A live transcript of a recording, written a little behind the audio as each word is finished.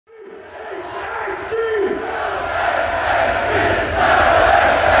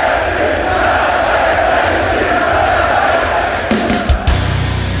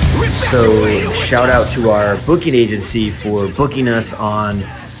So shout out to our booking agency for booking us on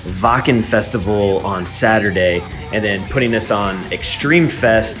Wacken Festival on Saturday and then putting us on Extreme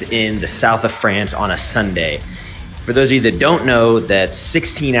Fest in the south of France on a Sunday. For those of you that don't know, that's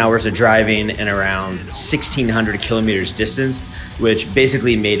 16 hours of driving and around 1,600 kilometers distance, which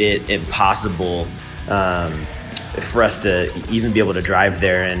basically made it impossible for us to even be able to drive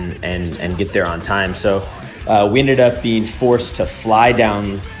there and get there on time. So we ended up being forced to fly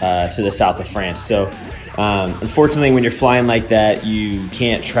down to the south of France. So unfortunately, when you're flying like that, you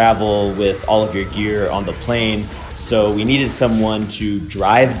can't travel with all of your gear on the plane. So we needed someone to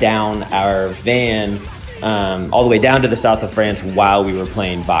drive down our van all the way down to the south of France while we were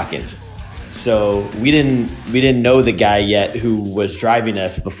playing Wacken. So we didn't know the guy yet who was driving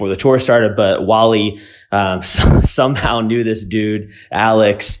us before the tour started, but Wally somehow knew this dude,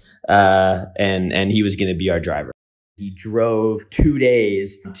 Alex, and he was going to be our driver. He drove 2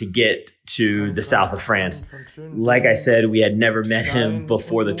 days to get to the south of France. Like I said, we had never met him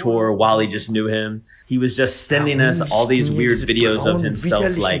before the tour. Wally just knew him. He was just sending us all these weird videos of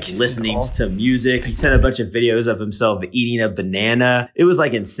himself, like listening to music. He sent a bunch of videos of himself eating a banana. It was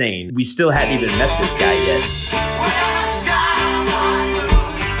like insane. We still hadn't even met this guy yet.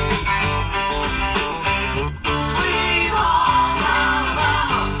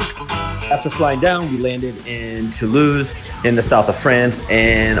 After flying down, we landed in Toulouse in the south of France,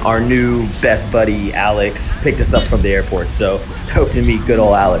 and our new best buddy, Alex, picked us up from the airport. So stoked to meet good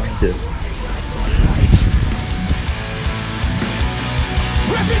old Alex too.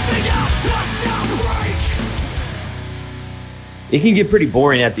 It can get pretty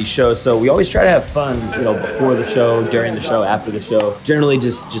boring at these shows, so we always try to have fun, you know, before the show, during the show, after the show. Generally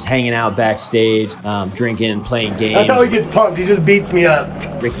just hanging out backstage, drinking, playing games. That's how he gets pumped. He just beats me up.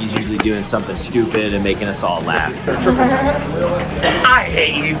 Ricky's usually doing something stupid and making us all laugh. I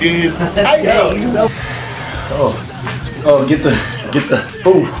hate you, dude. I hate you. Oh, get the,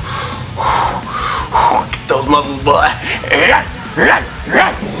 oh. Get those muscles, boy.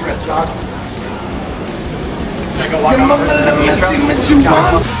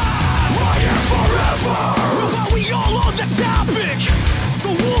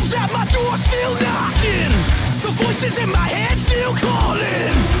 Voices in my head still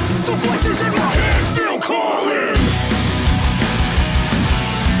calling. The voices in my head still calling.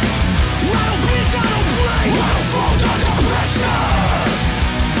 I don't bitch, I don't break. I don't fold under pressure.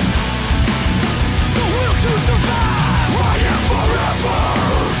 So will to survive. I am forever.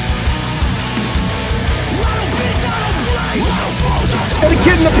 I don't bitch, I don't break. I don't fold under pressure. Get a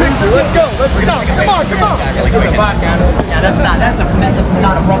kid in the picture. Let's go. Let's go. Come on. Yeah, that's not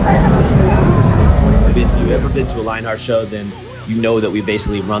a problem. If you've ever been to a Lionheart show, then you know that we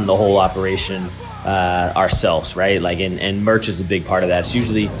basically run the whole operation ourselves, right? Like, and merch is a big part of that. It's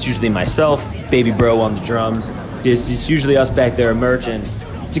usually myself, Baby Bro on the drums. It's usually us back there at merch, and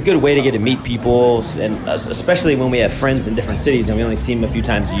it's a good way to get to meet people, and especially when we have friends in different cities and we only see them a few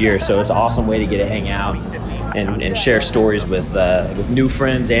times a year. So it's an awesome way to get to hang out and share stories with new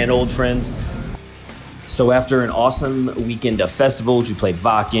friends and old friends. So after an awesome weekend of festivals, we played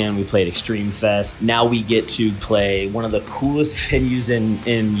Wacken, we played Extreme Fest. Now we get to play one of the coolest venues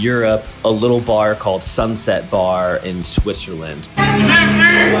in Europe, a little bar called Sunset Bar in Switzerland.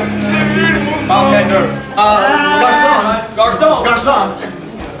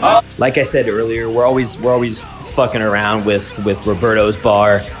 Like I said earlier, we're always fucking around with Roberto's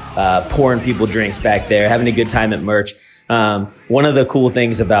bar, pouring people drinks back there, having a good time at merch. One of the cool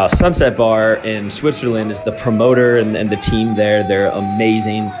things about Sunset Bar in Switzerland is the promoter and the team there. They're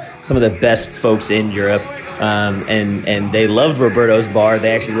amazing. Some of the best folks in Europe. And they loved Roberto's bar.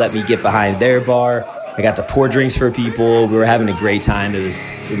 They actually let me get behind their bar. I got to pour drinks for people. We were having a great time.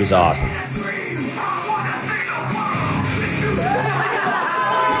 It was awesome.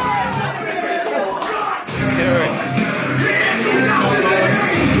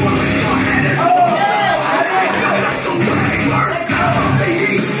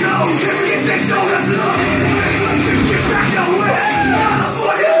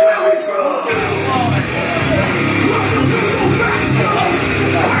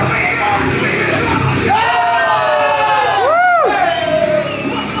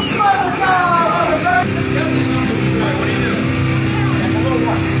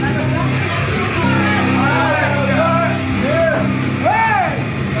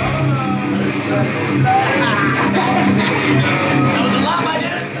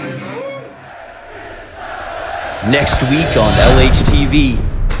 Next week on LHTV,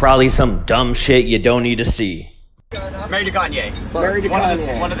 probably some dumb shit you don't need to see. Married to Kanye. Married to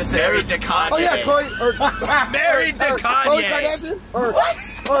Kanye. One of the sisters. Married to Kanye. Oh yeah, Khloe. Married to Kanye. Khloe Kardashian. Or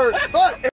fuck.